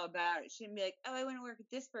should be all about. It shouldn't be like, oh, I want to work with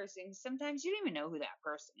this person. Sometimes you don't even know who that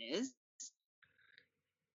person is.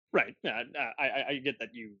 Right. Yeah, I get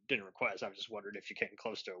that you didn't request. I was just wondering if you came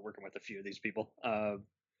close to working with a few of these people. But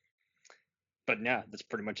yeah, that's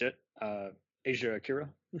pretty much it. Asia Akira.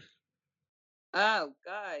 Oh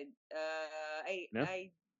God, I No.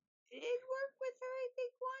 I did work with her, I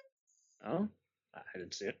think once, Oh, I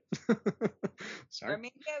didn't see it. Sorry. or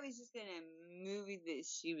maybe I was just in a movie that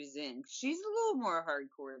she was in. She's a little more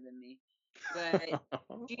hardcore than me, but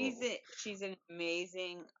she's an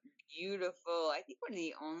amazing, beautiful. I think one of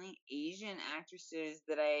the only Asian actresses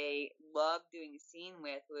that I loved doing a scene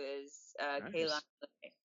with was Kayla.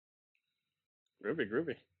 Nice.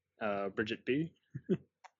 Groovy. Bridget B.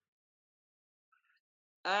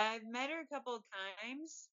 I've met her a couple of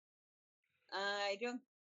times.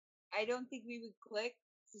 I don't think we would click.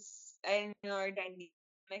 I know our dynamic,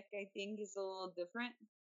 I think, is a little different.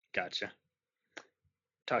 Gotcha.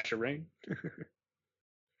 Tasha Rain.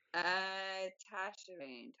 Tasha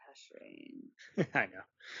Rain. I know.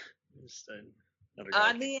 Just another guy.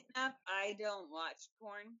 Oddly enough, I don't watch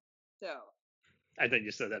porn, so I think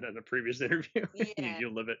you said that in a previous interview. yeah, you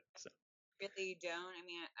live it. So. really don't. I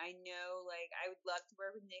mean, I know, like, I would love to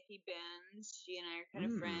work with Nikki Benz. She and I are kind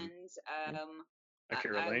of friends.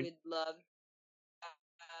 Akira I Lane. would love.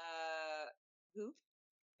 Who?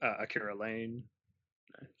 Akira Lane.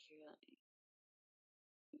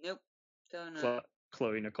 Nope. Don't know.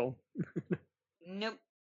 Chloe Nicole. Nope.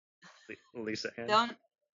 Lisa Ann. Don't.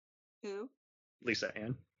 Who? Lisa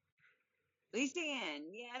Ann. Lisa Ann.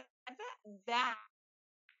 Yeah, that.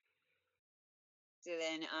 So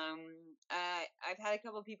then, I've had a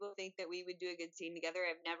couple of people think that we would do a good scene together.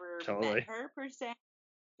 I've never met her per se.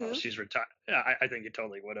 Who? Well, she's retired. I think you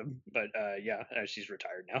totally would have, but yeah, she's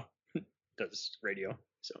retired now. Does radio,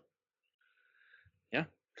 so yeah.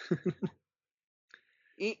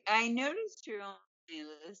 I noticed you're only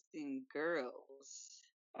listing girls.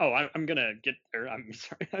 Oh, I'm gonna get there. I'm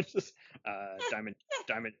sorry. I just Diamond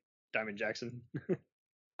Jackson.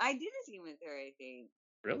 I did a scene with her, I think.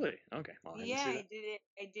 Really? Okay. Well, I Yeah, didn't see I did it.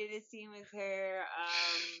 I did a scene with her.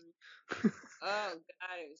 Oh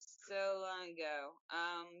God, it was so long ago.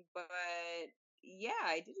 But yeah,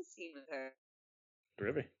 I did a scene with her.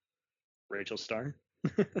 Really? Rachel Starr.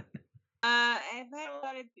 I've had a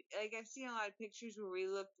lot of I've seen a lot of pictures where we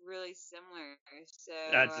looked really similar. So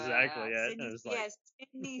That's exactly it. It Sydney, was like yes,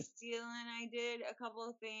 Sydney Steele and I did a couple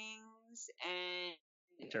of things,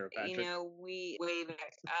 and Tara Patrick, we way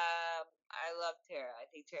back. I love Tara. I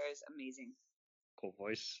think Tara's amazing. cool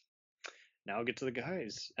voice. Now I'll get to the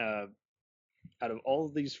guys. Out of all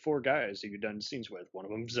of these four guys that you've done scenes with, one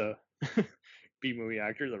of them's a B movie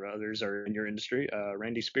actor. The others are in your industry.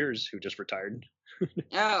 Randy Spears, who just retired.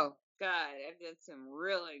 Oh God, I've done some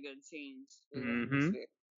really good scenes with Randy Mm-hmm. Spears.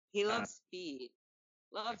 He Uh, loves speed,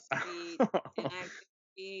 and I have good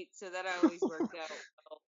feet, so that always worked out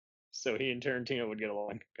well. so he and Tarantino would get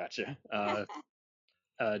along. Gotcha.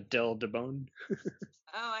 Del DeBone.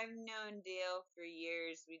 Oh, I've known Dale for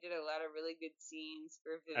years. We did a lot of really good scenes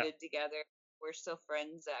for Uh, Vivid together. We're still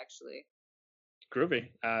friends, actually. Groovy.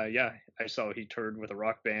 Yeah, I saw he toured with a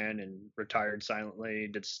rock band and retired silently,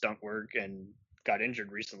 did stunt work, and got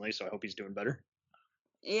injured recently. So I hope he's doing better.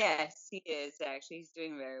 Yes, he is, actually. He's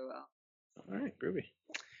doing very well. All right, groovy.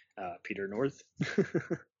 Peter North.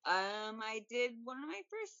 I did one of my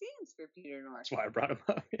first scenes for Peter North. That's why I brought him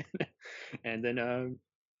up. And then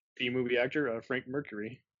B movie actor Frank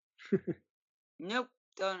Mercury. Nope,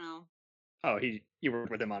 don't know. Oh, you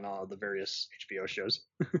worked with him on all the various HBO shows,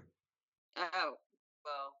 Oh,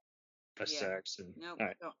 well, Best yeah. Sex, and Nope, all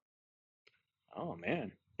right. don't. Oh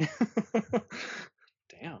man.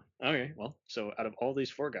 Damn. Okay. Well, so out of all these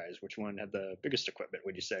four guys, which one had the biggest equipment?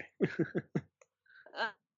 Would you say?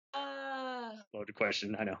 Loaded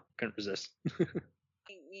question. I know. Couldn't resist.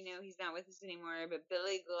 He's not with us anymore, but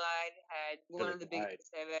Billy Glide had one Billy of the Glide.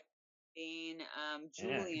 biggest I've ever seen.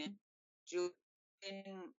 Yeah. Julian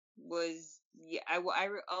was, yeah,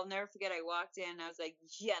 I'll never forget. I walked in and I was like,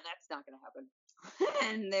 yeah, that's not going to happen.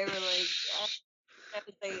 And they were like, I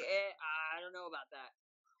was like, I don't know about that.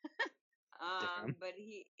 Damn. But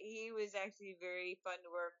he was actually very fun to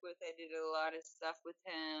work with. I did a lot of stuff with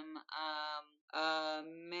him.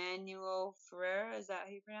 Manuel Ferreira, is that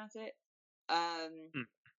how you pronounce it? All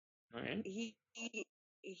right.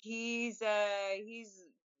 He's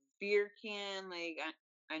beer can, like,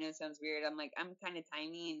 I know it sounds weird. I'm kind of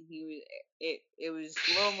tiny, and it was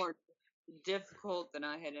a little more difficult than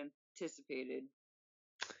I had anticipated.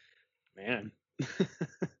 Man.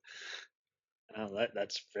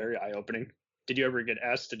 That's very eye opening. Did you ever get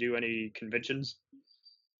asked to do any conventions?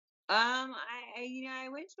 I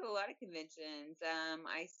went to a lot of conventions.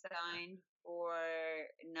 I signed for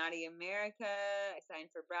Naughty America. I signed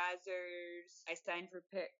for Brazzers. I signed for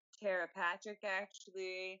Tara Patrick,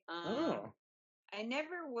 actually. Oh. I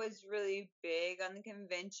never was really big on the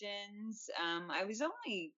conventions. I was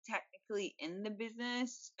only technically in the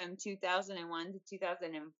business from 2001 to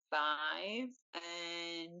 2005,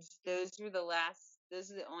 and those are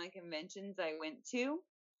the only conventions I went to.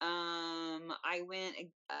 I went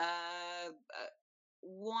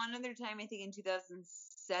one other time, I think in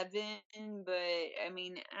 2007, but I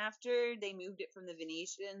mean, after they moved it from the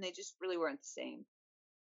Venetian, they just really weren't the same.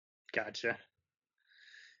 Gotcha.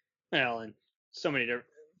 Well, and so many different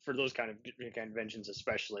for those kind of conventions,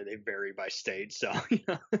 especially they vary by state. So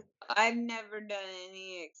I've never done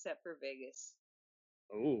any except for Vegas.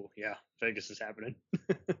 Oh yeah, Vegas is happening.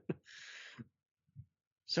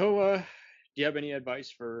 So, do you have any advice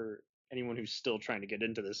for anyone who's still trying to get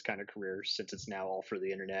into this kind of career, since it's now all for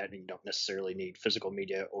the internet and you don't necessarily need physical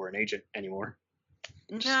media or an agent anymore?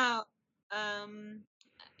 No, um,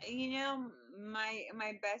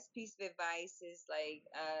 my best piece of advice is like,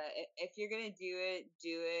 if you're gonna do it.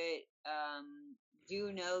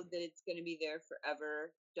 Do know that it's gonna be there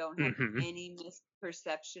forever. Don't have Mm-hmm. any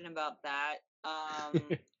misperception about that. Uh,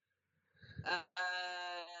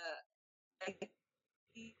 like,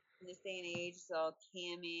 in this day and age, it's all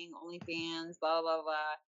camming, OnlyFans, blah blah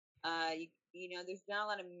blah. There's not a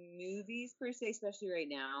lot of movies per se, especially right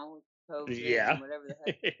now with COVID Yeah. and whatever the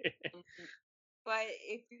heck. But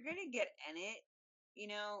if you're gonna get in it,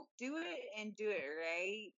 do it and do it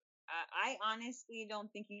right. I honestly don't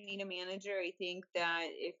think you need a manager. I think that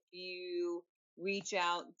if you reach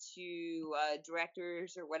out to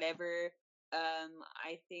directors or whatever,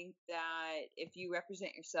 I think that if you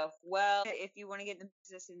represent yourself well, if you want to get in the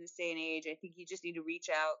business in this day and age, I think you just need to reach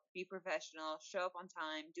out, be professional, show up on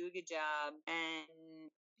time, do a good job, and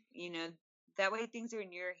you know that way things are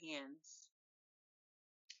in your hands.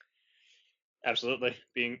 Absolutely.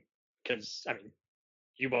 Because I mean,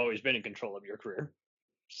 you've always been in control of your career,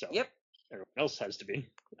 so Yep. everyone else has to be.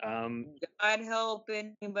 God help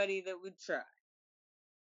anybody that would try.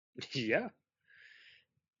 Yeah.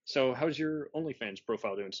 So, how's your OnlyFans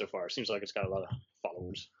profile doing so far? Seems like it's got a lot of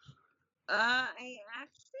followers. I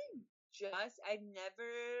actually I've never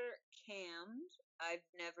cammed. I've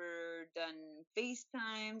never done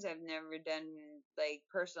FaceTimes. I've never done like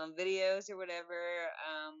personal videos or whatever.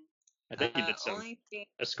 I think you did some Only thing,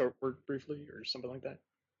 escort work briefly or something like that.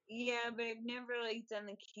 yeah, but I've never like done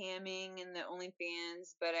the camming and the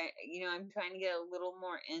OnlyFans. But I'm trying to get a little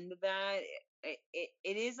more into that.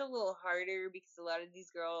 It is a little harder because a lot of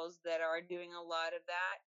these girls that are doing a lot of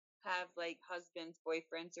that have like husbands,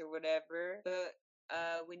 boyfriends, or whatever. But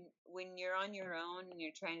when you're on your own and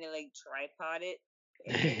you're trying to like tripod it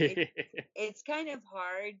it's kind of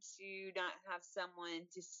hard to not have someone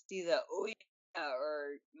to see the oh yeah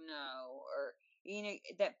or no or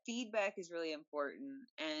that feedback is really important.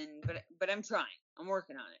 And but I'm trying. I'm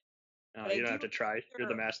working on it. Oh, But you don't have to try. You're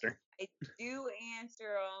the master. I do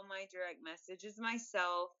answer all my direct messages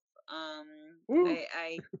myself. Um, Woo!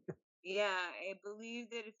 I yeah, I believe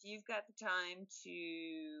that if you've got the time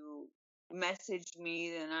to message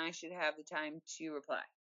me, then I should have the time to reply.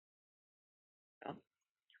 Oh,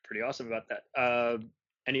 you're pretty awesome about that.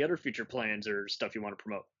 Any other future plans or stuff you want to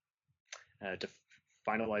promote to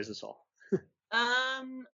finalize this all? I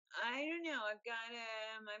don't know. I've got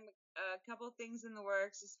I'm a couple things in the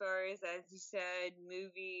works as far as you said,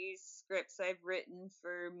 movies, scripts I've written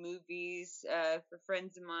for movies, for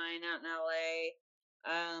friends of mine out in LA.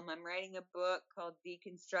 I'm writing a book called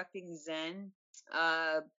Deconstructing Zen.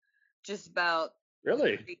 Just about the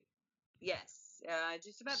Really? yes,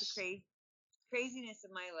 just about the craziness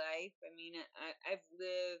of my life. I mean, I've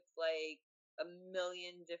lived like a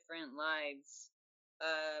million different lives,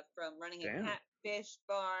 from running a Damn. catfish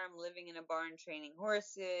farm, living in a barn, training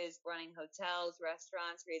horses, running hotels,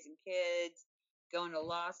 restaurants, raising kids, going to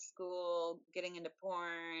law school, getting into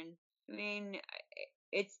porn. I mean,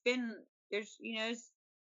 it's been there's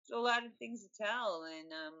a lot of things to tell,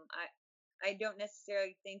 and I don't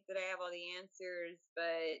necessarily think that I have all the answers,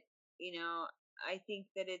 but I think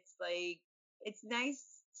that it's like it's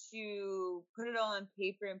nice to put it all on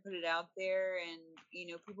paper and put it out there, and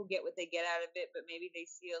people get what they get out of it, but maybe they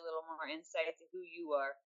see a little more insight to who you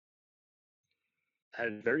are. That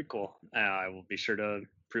is very cool. I will be sure to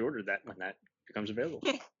pre-order that when that becomes available.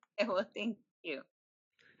 Well, thank you.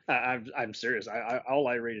 I'm serious. All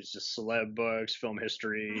I read is just celeb books, film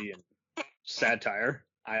history, and satire.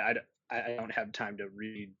 I don't have time to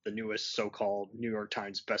read the newest so-called New York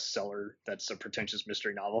Times bestseller that's a pretentious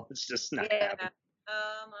mystery novel. It's just not gonna Yeah. happen.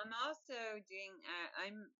 I'm also doing.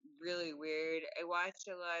 I'm really weird. I watch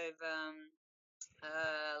a lot of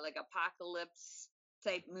like apocalypse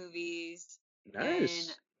type movies, and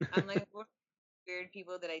Nice. I'm like one of the weird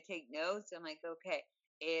people that I take notes. I'm like, okay,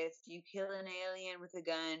 if you kill an alien with a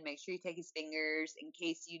gun, make sure you take his fingers in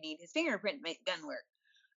case you need his fingerprint to make the gun work.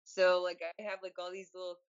 So like I have like all these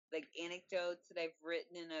little like anecdotes that I've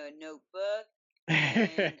written in a notebook,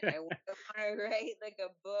 and I want to write like a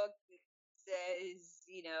book that says,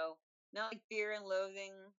 not like Fear and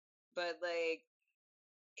Loathing, but like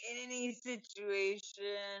in any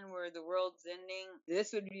situation where the world's ending,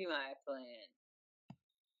 this would be my plan.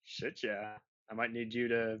 Shit, yeah. I might need you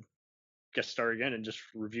to guest star again and just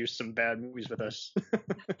review some bad movies with us.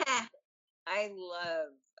 I'm a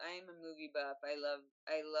movie buff. I love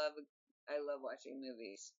watching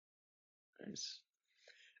movies. Nice.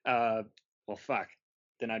 Well, fuck.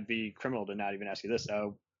 Then I'd be criminal to not even ask you this.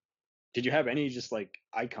 Did you have any just like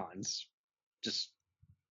icons, just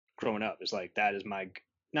growing up? It's like that is my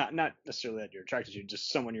not necessarily that you're attracted to,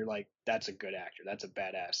 just someone you're like that's a good actor, that's a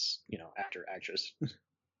badass, actor actress.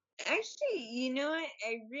 Actually, you know what?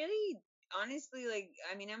 I really, honestly, like,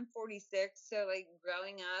 I mean, I'm 46, so like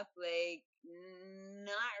growing up, like,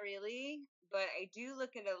 not really. But I do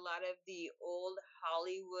look at a lot of the old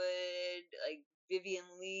Hollywood, like Vivian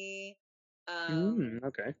Lee,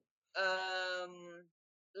 Okay. um,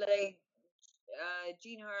 like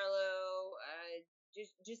Jean Harlow,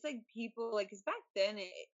 just like people like because back then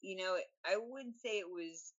I wouldn't say it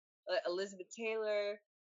was Elizabeth Taylor.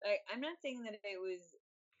 Like I'm not saying that it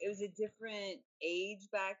was a different age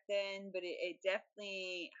back then, but it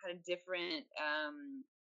definitely had a different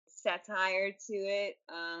satire to it.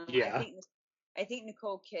 Yeah. I think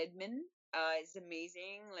Nicole Kidman is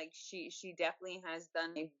amazing. Like she definitely has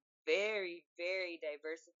done a very very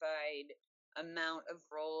diversified amount of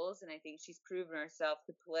roles, and I think she's proven herself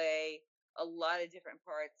to play a lot of different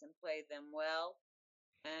parts and play them well.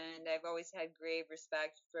 And I've always had grave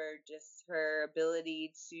respect for just her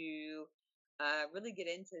ability to really get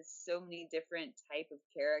into so many different type of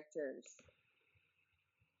characters.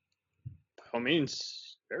 By all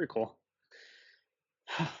means, very cool.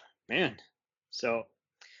 Man. So,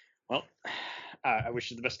 well, I wish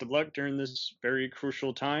you the best of luck during this very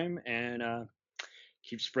crucial time, and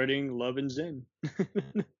keep spreading love and Zen.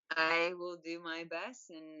 I will do my best,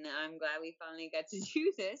 and I'm glad we finally got to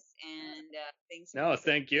do this. And thanks. No,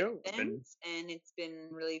 thank you. And it's been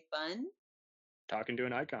really fun talking to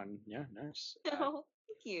an icon. Yeah, nice. Oh,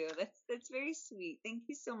 thank you. That's very sweet. Thank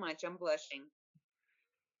you so much. I'm blushing.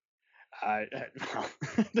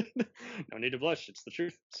 No need to blush. It's the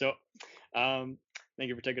truth. So, thank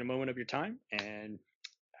you for taking a moment of your time. And,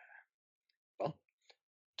 well,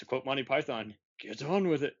 to quote Monty Python, get on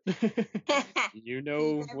with it. You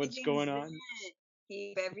know what's going on.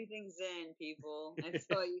 Keep everything zen, people. That's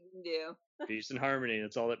all you can do. Peace and harmony.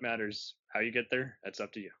 That's all that matters. How you get there, that's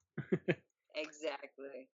up to you.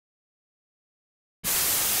 Exactly.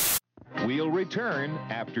 We'll return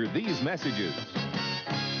after these messages.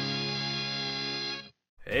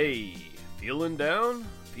 Hey, feeling down?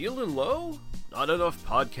 Feeling low? Not enough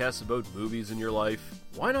podcasts about movies in your life?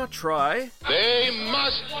 Why not try They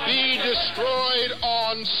must be destroyed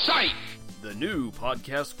on sight. the new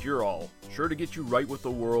Podcast Cure-All, sure to get you right with the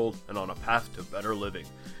world and on a path to better living.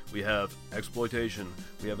 We have exploitation,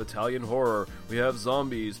 we have Italian horror, we have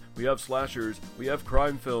zombies, we have slashers, we have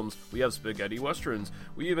crime films, we have spaghetti westerns,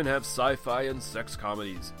 we even have sci-fi and sex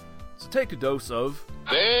comedies. So take a dose of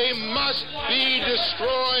They must be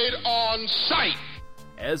destroyed on sight.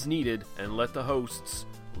 as needed, and let the hosts,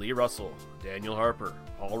 Lee Russell, Daniel Harper,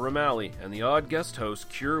 Paul Romali, and the odd guest host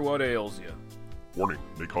cure what ails you. Warning,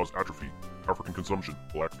 may cause atrophy, African consumption,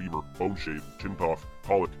 black fever, bone shave, chin cough,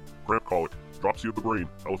 colic, cramp colic, dropsy of the brain,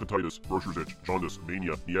 elephantitis, grocer's itch, jaundice,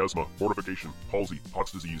 mania, miasma, mortification, palsy,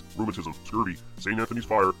 Pott's disease, rheumatism, scurvy, St. Anthony's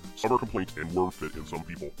fire, summer complaint, and worm fit in some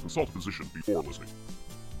people. Consult a physician before listening.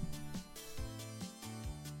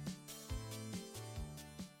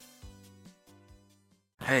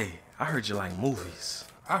 Hey, I heard you like movies.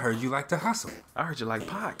 I heard you like to hustle. I heard you like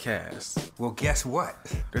podcasts. Well, guess what?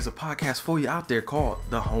 There's a podcast for you out there called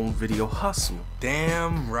The Home Video Hustle.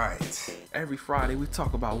 Damn right. Every Friday, we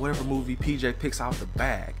talk about whatever movie PJ picks out the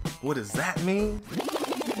bag. What does that mean?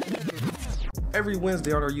 Every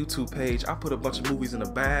Wednesday on our YouTube page, I put a bunch of movies in a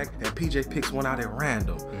bag, and PJ picks one out at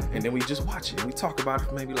random. And then we just watch it. We talk about it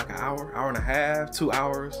for maybe like an hour, hour and a half, 2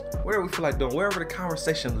 hours, whatever we feel like doing, wherever the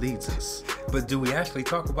conversation leads us. But do we actually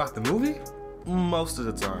talk about the movie? Most of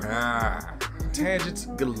the time. Tangents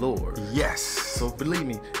galore. Yes. So believe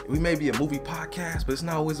me, we may be a movie podcast, but it's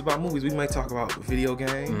not always about movies. We might talk about video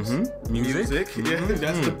games, Music. Yeah,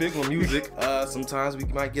 that's the big one, music. Sometimes we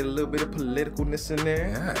might get a little bit of politicalness in there.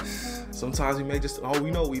 Yes. Sometimes we may just,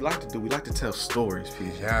 we know what we like to do. We like to tell stories,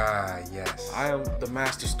 PJ. Yeah, yes. I am the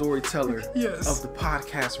master storyteller Yes. of the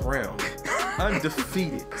podcast realm.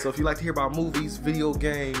 Undefeated. So if you like to hear about movies, video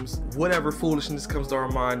games, whatever foolishness comes to our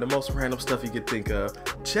mind, the most random stuff you could think of,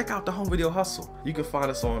 check out the Home Video Hustle. You can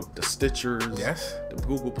find us on the Stitchers, Yes. the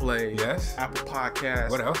Google Play, Yes. Apple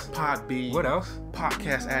Podcasts, What else? Podbean, What else?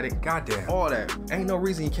 Podcast Addict, Goddamn. all that. Ain't no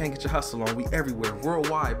reason you can't get your hustle on. We everywhere,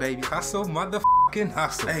 worldwide, baby. Hustle, motherfucking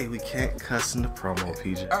hustle. Hey, we can't cuss in the promo,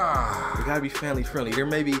 PJ. Ah. We gotta be family friendly. There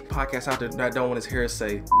may be podcasts out there that don't want his hair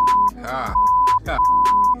say Ah. Ah. all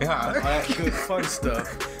Ah. that good fun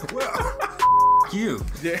stuff. Well, you.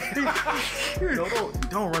 Yeah.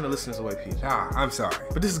 don't run the listeners away, PJ. Ah, I'm sorry.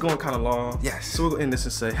 But this is going kind of long. Yes. So we'll end this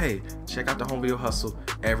and say, hey, check out the Home Video Hustle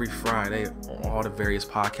every Friday on all the various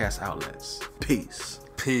podcast outlets. Peace.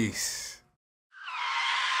 Peace.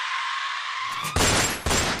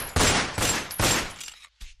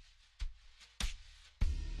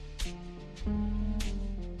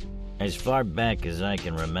 As far back as I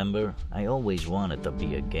can remember, I always wanted to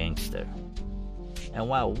be a gangster. And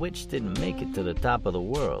while Witch didn't make it to the top of the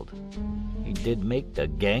world, he did make the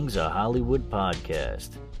Gangs of Hollywood podcast.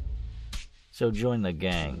 So join the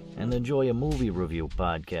gang and enjoy a movie review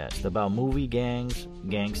podcast about movie gangs,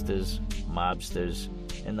 gangsters, mobsters,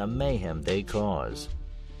 and the mayhem they cause.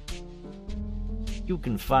 You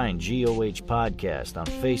can find GOH Podcast on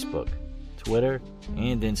Facebook, Twitter,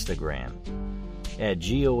 and Instagram at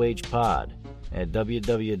GOH Pod at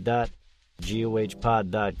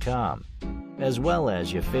www.gohpod.com, as well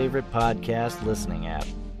as your favorite podcast listening app.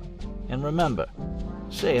 And remember,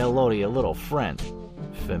 say hello to your little friend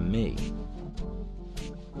for me.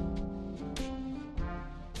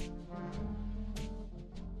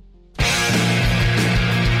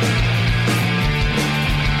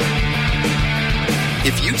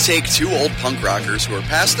 If you take two old punk rockers who are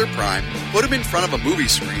past their prime, put them in front of a movie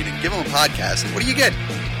screen, and give them a podcast, what do you get?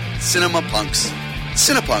 Cinema Punks.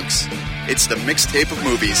 Cinepunks. It's the mixtape of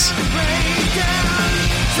movies.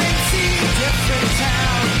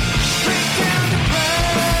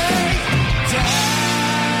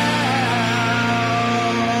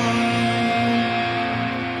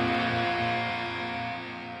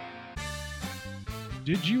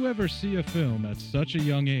 Did you ever see a film at such a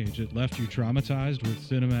young age it left you traumatized with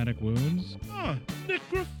cinematic wounds?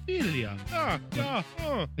 Necrophilia.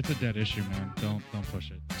 It's a dead issue, man. Don't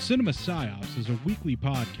push it. Cinema Psyops is a weekly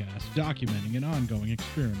podcast documenting an ongoing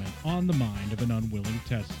experiment on the mind of an unwilling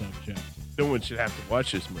test subject. No one should have to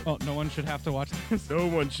watch this movie. Oh, no one should have to watch this? No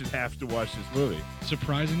one should have to watch this movie.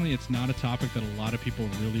 Surprisingly, it's not a topic that a lot of people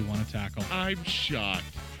really want to tackle. I'm shocked,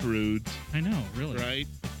 prudes. I know, really. Right?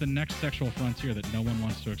 It's the next sexual frontier that no one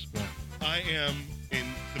wants to explore. I am, in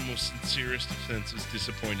the most sincerest of senses,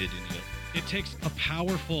 disappointed in you. It takes a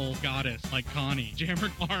powerful goddess like Connie, jam her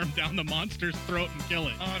arm down the monster's throat and kill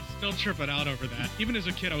it. Oh, I'm still tripping out over that. Even as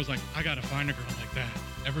a kid, I was like, I gotta find a girl like that.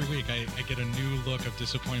 Every week, I get a new look of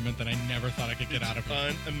disappointment that I never thought I could get out of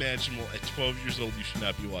it. Unimaginable. At 12 years old, you should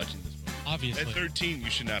not be watching this movie. Obviously. At 13,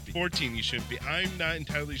 you should not be. 14, you shouldn't be. I'm not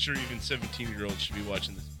entirely sure even 17-year-olds should be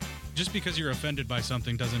watching this. Just because you're offended by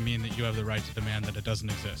something doesn't mean that you have the right to demand that it doesn't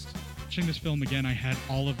exist. Watching this film again, I had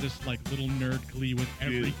all of this like little nerd glee with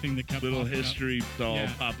everything that kept little popping history all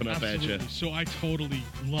popping up absolutely. at you. So I totally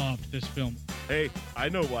loved this film. Hey, I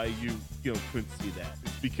know why you couldn't see that.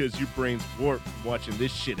 It's because your brain's warped from watching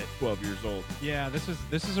this shit at 12 years old. Yeah, this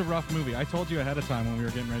is a rough movie. I told you ahead of time when we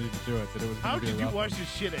were getting ready to do it that it was How going to be a did you rough watch one.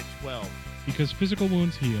 this shit at 12? Because physical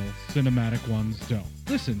wounds heal, cinematic ones don't.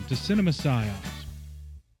 Listen to Cinema Psyops.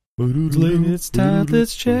 It's time,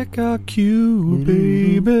 let's check our cue,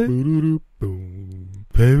 baby.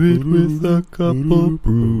 Pair it with a couple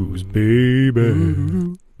brews, baby.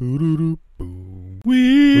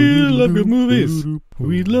 We love good movies.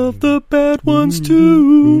 We love the bad ones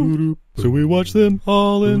too. So we watch them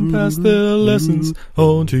all and pass their lessons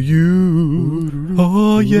on to you.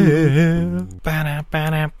 Oh yeah.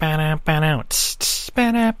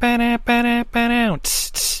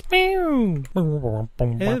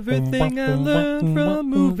 Everything I learned from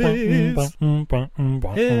movies helps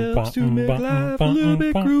to make life a little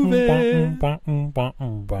bit groovy.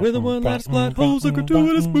 With a one-liner plot holes and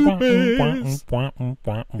gratuitous movies.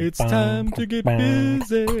 It's time to get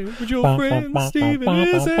busy with your friend Steve and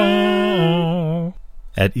Izzy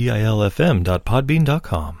at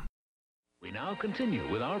eilfm.podbean.com. We now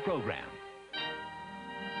continue with our program.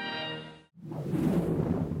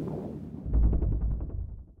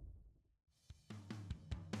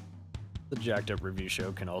 The Jacked Up Review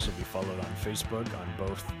Show can also be followed on Facebook on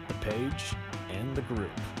both the page and the group.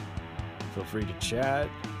 Feel free to chat,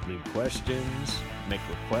 leave questions, make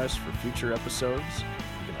requests for future episodes.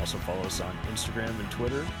 You can also follow us on Instagram and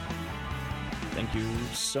Twitter. Thank you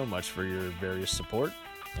so much for your various support,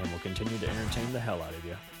 and we'll continue to entertain the hell out of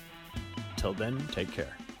you. Till then, take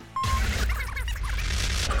care.